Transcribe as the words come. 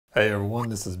Hey everyone,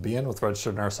 this is Ben with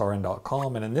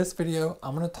RegisteredNurseRN.com, and in this video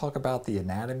I'm going to talk about the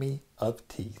anatomy of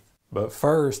teeth. But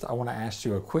first I want to ask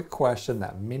you a quick question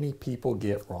that many people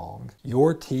get wrong.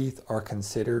 Your teeth are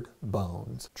considered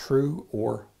bones, true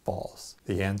or false?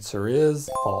 The answer is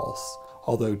false.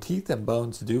 Although teeth and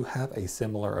bones do have a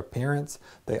similar appearance,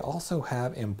 they also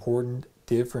have important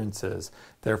differences.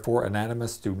 Therefore,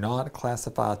 anatomists do not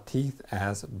classify teeth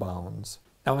as bones.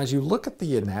 Now, as you look at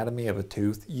the anatomy of a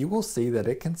tooth, you will see that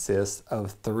it consists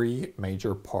of three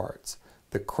major parts: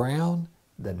 the crown,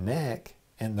 the neck,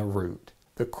 and the root.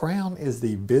 The crown is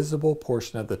the visible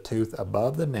portion of the tooth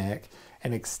above the neck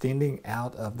and extending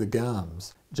out of the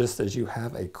gums. Just as you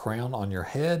have a crown on your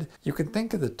head, you can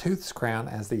think of the tooth's crown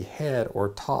as the head or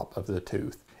top of the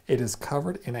tooth. It is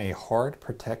covered in a hard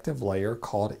protective layer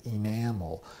called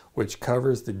enamel, which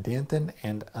covers the dentin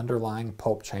and underlying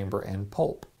pulp chamber and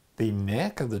pulp. The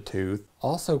neck of the tooth,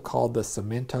 also called the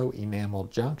cemento-enamel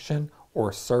junction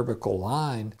or cervical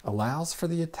line, allows for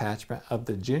the attachment of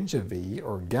the gingivae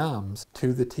or gums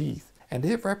to the teeth, and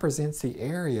it represents the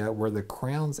area where the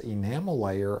crown's enamel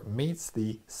layer meets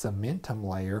the cementum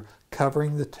layer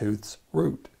covering the tooth's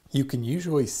root. You can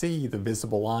usually see the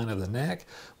visible line of the neck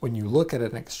when you look at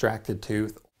an extracted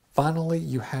tooth. Finally,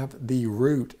 you have the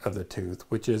root of the tooth,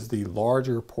 which is the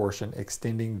larger portion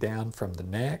extending down from the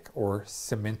neck or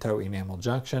cemento-enamel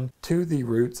junction to the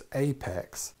root's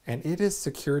apex, and it is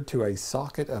secured to a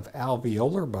socket of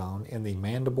alveolar bone in the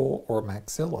mandible or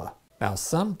maxilla. Now,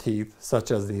 some teeth,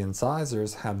 such as the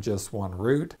incisors, have just one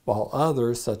root, while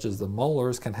others, such as the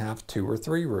molars, can have 2 or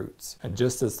 3 roots. And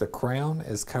just as the crown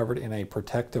is covered in a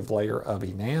protective layer of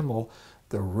enamel,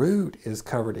 the root is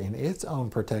covered in its own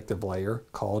protective layer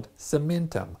called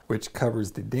cementum, which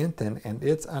covers the dentin and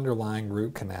its underlying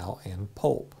root canal and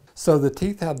pulp. So the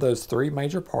teeth have those 3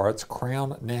 major parts: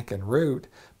 crown, neck, and root,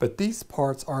 but these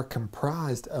parts are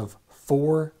comprised of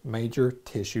 4 major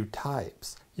tissue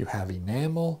types. You have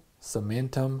enamel,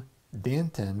 cementum,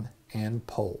 dentin, and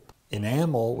pulp.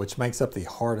 Enamel, which makes up the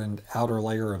hardened outer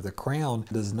layer of the crown,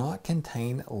 does not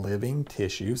contain living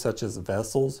tissue such as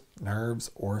vessels, nerves,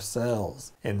 or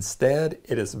cells. Instead,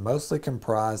 it is mostly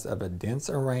comprised of a dense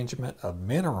arrangement of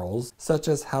minerals such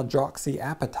as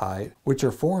hydroxyapatite, which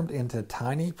are formed into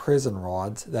tiny prison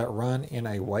rods that run in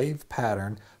a wave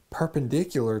pattern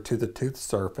perpendicular to the tooth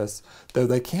surface, though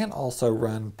they can also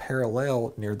run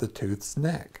parallel near the tooth's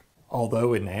neck.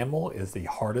 Although enamel is the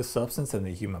hardest substance in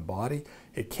the human body,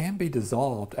 it can be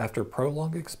dissolved after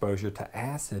prolonged exposure to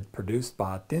acid produced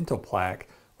by dental plaque,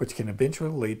 which can eventually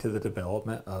lead to the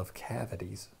development of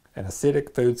cavities. And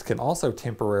acidic foods can also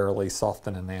temporarily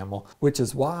soften enamel, which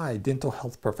is why dental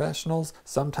health professionals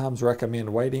sometimes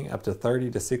recommend waiting up to 30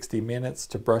 to 60 minutes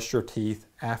to brush your teeth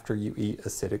after you eat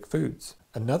acidic foods.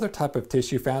 Another type of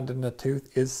tissue found in the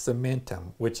tooth is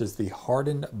cementum, which is the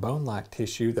hardened bone-like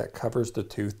tissue that covers the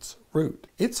tooth's root.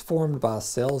 It's formed by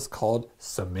cells called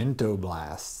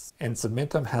cementoblasts, and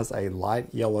cementum has a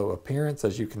light yellow appearance,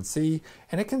 as you can see,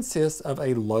 and it consists of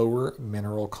a lower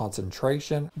mineral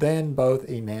concentration than both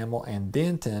enamel and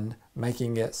dentin,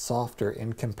 making it softer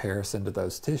in comparison to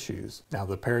those tissues. Now,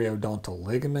 the periodontal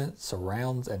ligament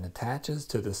surrounds and attaches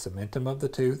to the cementum of the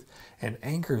tooth and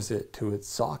anchors it to its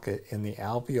socket in the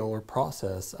alveolar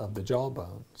process of the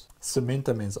jawbones.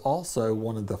 Cementum is also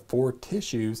one of the 4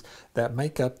 tissues that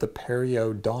make up the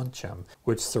periodontium,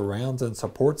 which surrounds and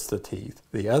supports the teeth,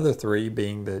 the other 3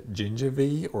 being the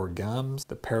gingivae or gums,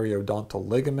 the periodontal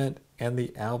ligament, and the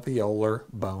alveolar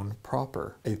bone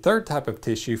proper. A third type of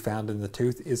tissue found in the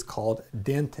tooth is called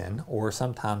dentin, or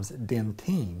sometimes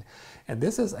dentine, and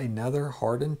this is another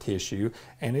hardened tissue,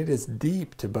 and it is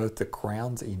deep to both the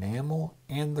crown's enamel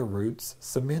and the root's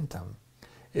cementum.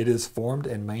 It is formed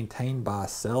and maintained by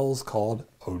cells called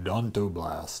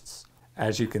odontoblasts.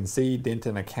 As you can see,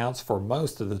 dentin accounts for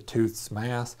most of the tooth's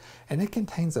mass, and it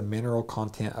contains a mineral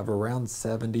content of around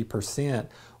 70%,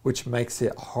 which makes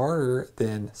it harder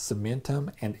than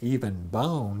cementum and even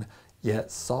bone,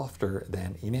 yet softer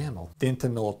than enamel.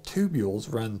 Dentinal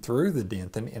tubules run through the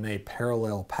dentin in a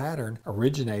parallel pattern,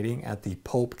 originating at the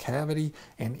pulp cavity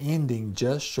and ending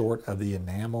just short of the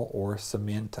enamel or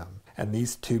cementum. And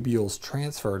these tubules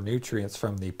transfer nutrients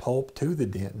from the pulp to the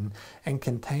dentin and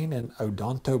contain an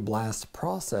odontoblast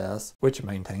process which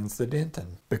maintains the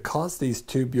dentin. Because these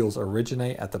tubules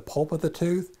originate at the pulp of the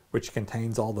tooth, which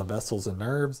contains all the vessels and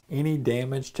nerves, any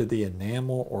damage to the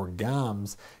enamel or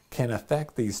gums can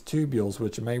affect these tubules,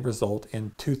 which may result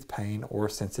in tooth pain or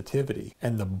sensitivity.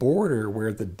 And the border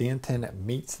where the dentin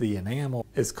meets the enamel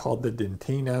is called the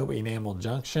dentino-enamel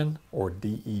junction, or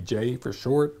DEJ for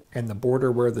short, and the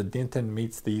border where the dentin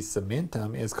meets the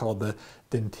cementum is called the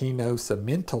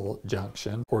dentino-cemental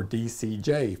junction, or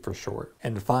DCJ for short.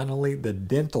 And finally, the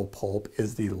dental pulp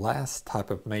is the last type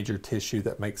of major tissue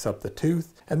that makes up the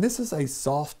tooth, and this is a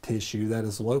soft tissue that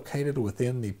is located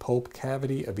within the pulp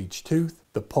cavity of each tooth.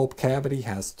 The pulp cavity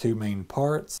has two main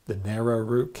parts: the narrow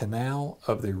root canal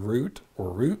of the root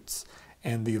or roots,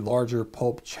 and the larger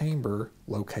pulp chamber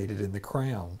located in the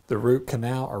crown. The root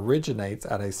canal originates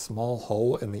at a small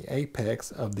hole in the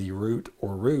apex of the root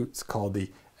or roots called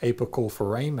the apical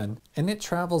foramen, and it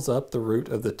travels up the root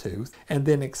of the tooth and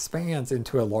then expands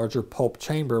into a larger pulp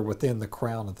chamber within the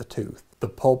crown of the tooth. The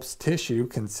pulp's tissue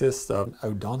consists of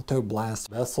odontoblast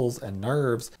vessels and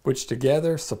nerves, which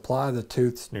together supply the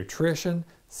tooth's nutrition,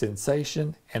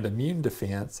 sensation, and immune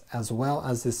defense, as well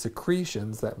as the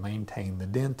secretions that maintain the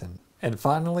dentin. And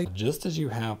finally, just as you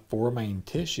have four main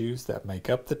tissues that make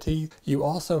up the teeth, you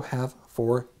also have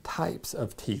four types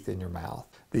of teeth in your mouth: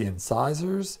 the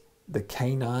incisors, the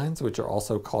canines, which are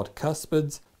also called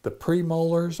cuspids, the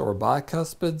premolars or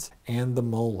bicuspids, and the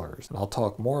molars. And I'll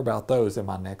talk more about those in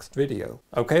my next video.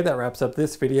 Okay, that wraps up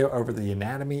this video over the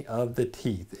anatomy of the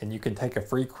teeth. And you can take a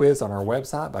free quiz on our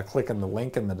website by clicking the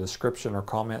link in the description or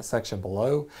comment section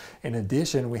below. In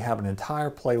addition, we have an entire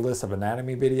playlist of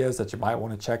anatomy videos that you might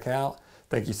want to check out.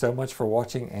 Thank you so much for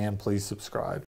watching, and please subscribe.